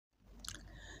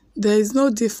There is no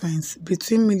difference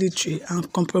between military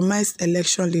and compromised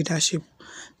election leadership.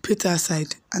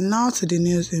 Peterside. And now to the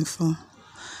news info.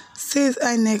 Says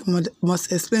INEC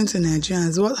must explain to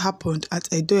Nigerians what happened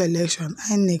at Edo election.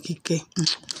 INEC Ike.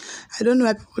 I don't know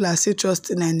why people are still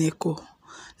trusting INEC.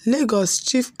 Lagos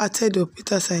Chief Atedo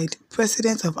Peterside,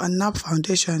 president of ANAP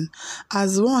Foundation,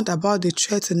 has warned about the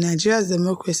threat to Nigeria's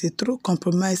democracy through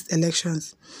compromised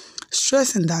elections,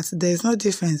 stressing that there is no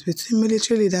difference between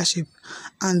military leadership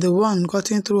and the one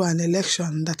gotten through an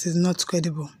election that is not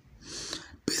credible.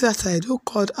 Peterside, who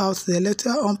called out the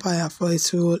electoral umpire for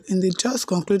its role in the just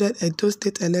concluded Edo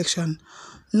State election,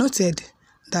 noted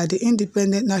that the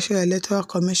Independent National Electoral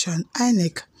Commission,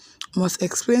 INEC, must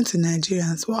explain to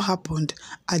Nigerians what happened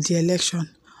at the election.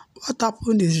 What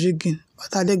happened is rigging.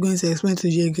 What are they going to explain to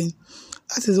you again?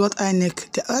 That is what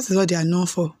INEC, that is what they are known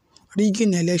for.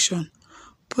 Rigging election.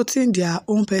 Putting their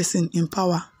own person in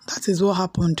power. That is what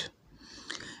happened.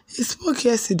 He spoke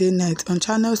yesterday night on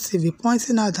Channel TV,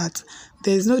 pointing out that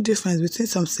there is no difference between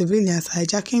some civilians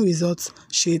hijacking results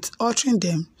sheets, altering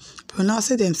them,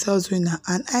 pronouncing themselves winner,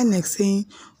 and INEC saying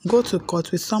go to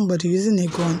court with somebody using a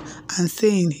gun and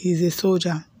saying he is a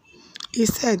soldier. He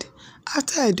said,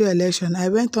 after I do election, I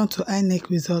went on to INEC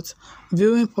results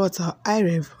viewing portal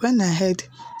IREV when I heard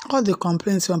all the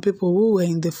complaints from people who were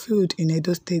in the field in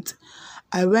Edo State.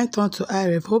 I went on to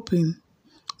IREV hoping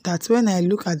that when I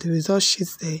look at the result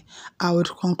sheets there, I would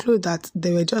conclude that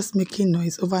they were just making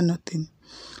noise over nothing.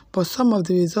 But some of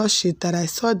the result sheets that I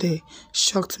saw there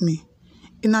shocked me.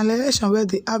 In an election where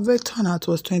the average turnout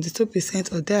was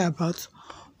 22% or thereabouts,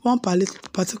 one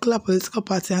particular political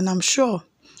party, and I'm sure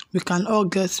we can all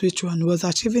guess which one, was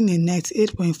achieving a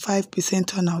 98.5%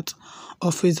 turnout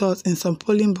of results in some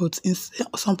polling booths. In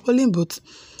some polling booths,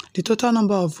 the total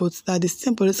number of votes that the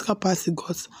same political party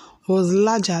got was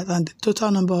larger than the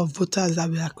total number of voters that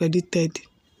were accredited.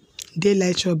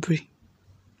 Daylight robbery.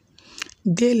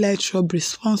 Daylight robbery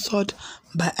sponsored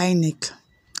by INEC.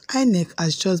 INEC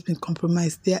has just been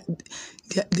compromised. They are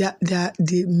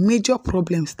the major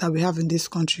problems that we have in this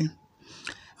country.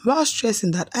 While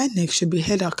stressing that INEC should be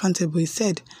held accountable, he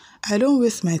said, I don't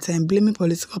waste my time blaming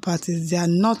political parties. They are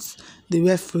not the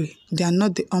referee. They are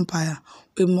not the umpire.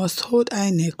 We must hold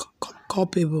INEC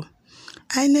culpable.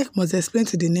 INEC must explain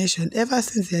to the nation ever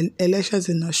since the elections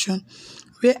in Osun,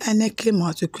 where INEC came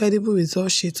out with credible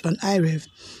result sheets on IREV.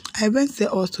 I went there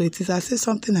also. It is as if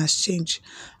something has changed.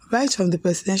 Right from the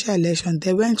presidential election,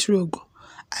 they went rogue.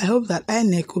 I hope that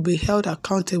INEC will be held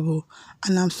accountable,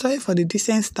 and I'm sorry for the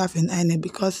decent staff in INEC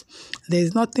because there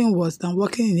is nothing worse than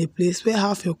working in a place where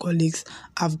half your colleagues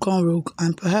have gone rogue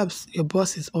and perhaps your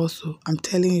bosses also. I'm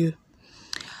telling you.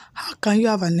 How can you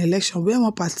have an election where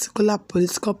one particular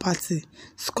political party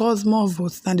scores more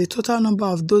votes than the total number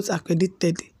of those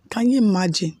accredited? Can you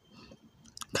imagine?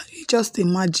 Can you just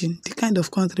imagine the kind of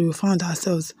country we found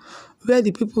ourselves, where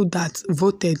the people that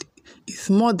voted is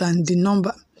more than the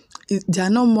number, they are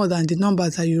not more than the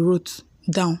numbers that you wrote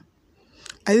down.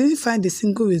 I didn't find a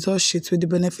single result sheet with the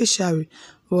beneficiary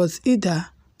was either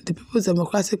the People's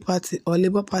Democratic Party or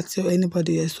Labour Party or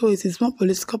anybody else. So it is one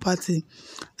political party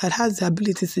that has the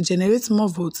ability to generate more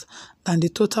votes than the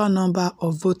total number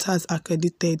of voters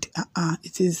accredited.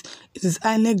 It is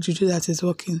INEC juju that is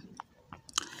working.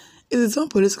 It is one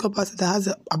political party that has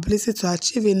the ability to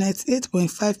achieve a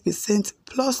 98.5%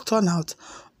 plus turnout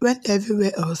when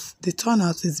everywhere else the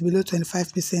turnout is below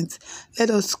 25%. Let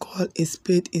us call a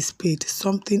spade a spade.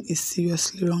 Something is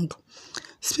seriously wrong.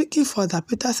 Speaking further,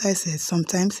 Peterside says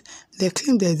sometimes they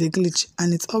claim there is a glitch,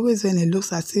 and it's always when it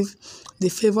looks as if the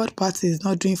favored party is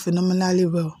not doing phenomenally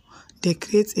well, they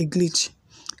create a glitch.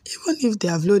 Even if they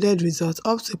have loaded results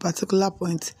up to a particular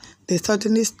point, they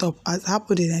suddenly stop, as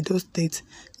happened in Edo State,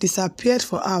 disappeared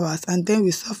for hours, and then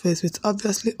resurface with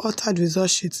obviously altered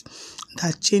result sheets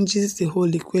that changes the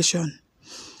whole equation.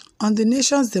 On the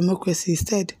nation's democracy, he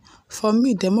said, for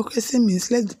me, democracy means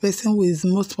let the person who is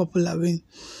most popular win.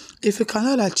 If we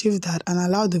cannot achieve that and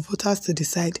allow the voters to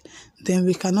decide, then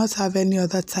we cannot have any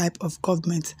other type of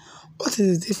government. What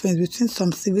is the difference between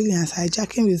some civilians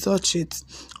hijacking result sheets,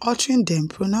 altering them,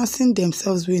 pronouncing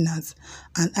themselves winners,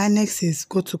 and INEC says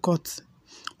go to court?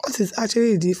 What is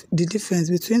actually the difference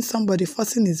between somebody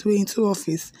forcing his way into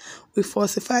office with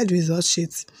falsified result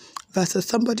sheets versus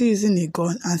somebody using a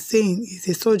gun and saying he's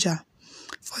a soldier?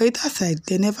 For either side,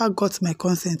 they never got my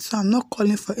consent, so I'm not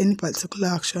calling for any particular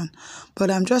action, but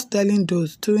I'm just telling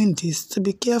those doing this to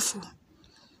be careful.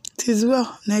 It is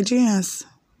well, Nigerians,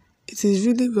 it is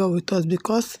really well with us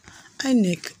because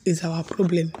INEC is our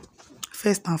problem,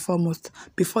 first and foremost,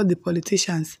 before the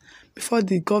politicians, before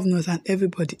the governors and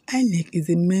everybody. INEC is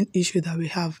the main issue that we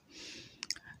have.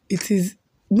 It is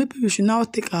maybe we should now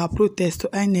take our protest to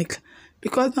INEC,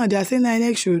 because now they are saying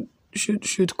INEC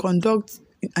should conduct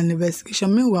an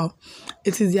investigation. Meanwhile,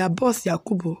 it is their boss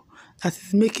Yakubu that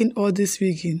is making all this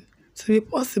rigging to be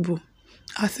possible.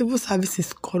 Our civil service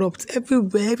is corrupt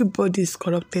everywhere. Everybody is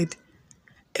corrupted.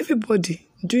 Everybody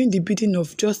doing the bidding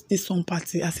of just this one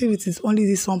party, as if it is only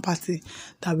this one party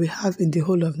that we have in the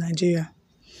whole of Nigeria.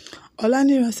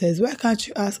 Olaniran says, why can't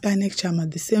you ask INEC chairman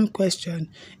the same question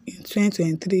in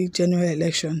 2023 general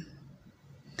election?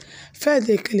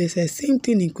 Fedekele says, same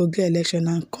thing in Kogi election,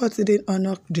 and court didn't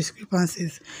honor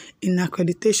discrepancies in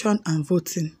accreditation and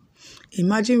voting.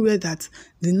 Imagine where that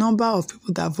the number of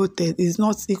people that voted is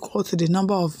not equal to the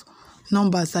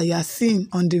numbers that you are seeing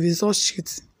on the result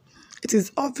sheet. It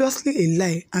is obviously a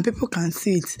lie, and people can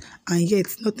see it, and yet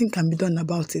nothing can be done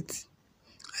about it.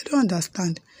 I don't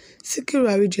understand. Sikiru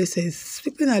Arije says,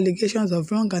 sweeping allegations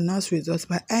of wrong announced results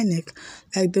by INEC,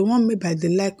 like the one made by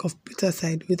the like of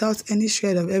Peterside without any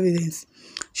shred of evidence,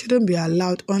 shouldn't be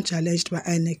allowed unchallenged by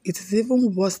INEC. It is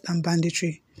even worse than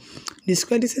banditry.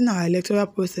 Discrediting our electoral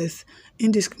process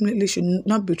indiscriminately should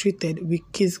not be treated with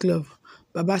kid's glove.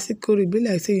 Baba Sikiru be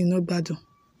like say you know bad.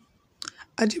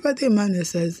 Ajibade Emmanuel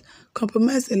says,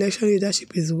 compromised election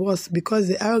leadership is worse because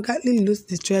they arrogantly lose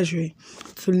the treasury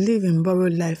to live in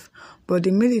borrowed life, but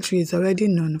the military is already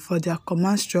known for their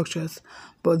command structures,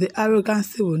 but the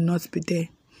arrogancy will not be there.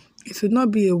 It will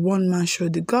not be a one-man show.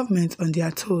 The government on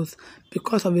their toes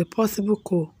because of a possible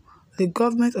coup. The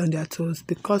government on their toes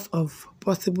because of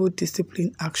possible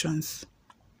discipline actions.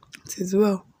 It is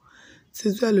well. It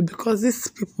is well because these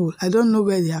people, I don't know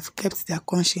where they have kept their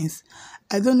conscience.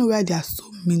 I don't know why they are so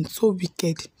mean, so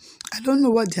wicked. I don't know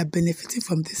what they are benefiting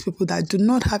from these people that do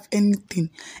not have anything,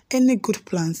 any good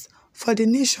plans for the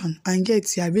nation, and yet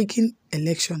they are rigging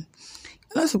election.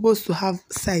 You're not supposed to have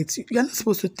sides. You're not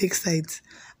supposed to take sides.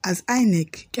 As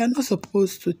INEC, you're not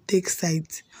supposed to take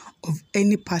sides of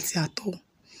any party at all.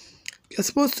 You're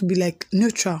supposed to be like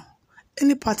neutral.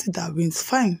 Any party that wins,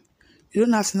 fine. You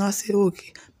don't have to now say,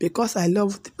 okay, because I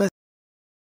love the person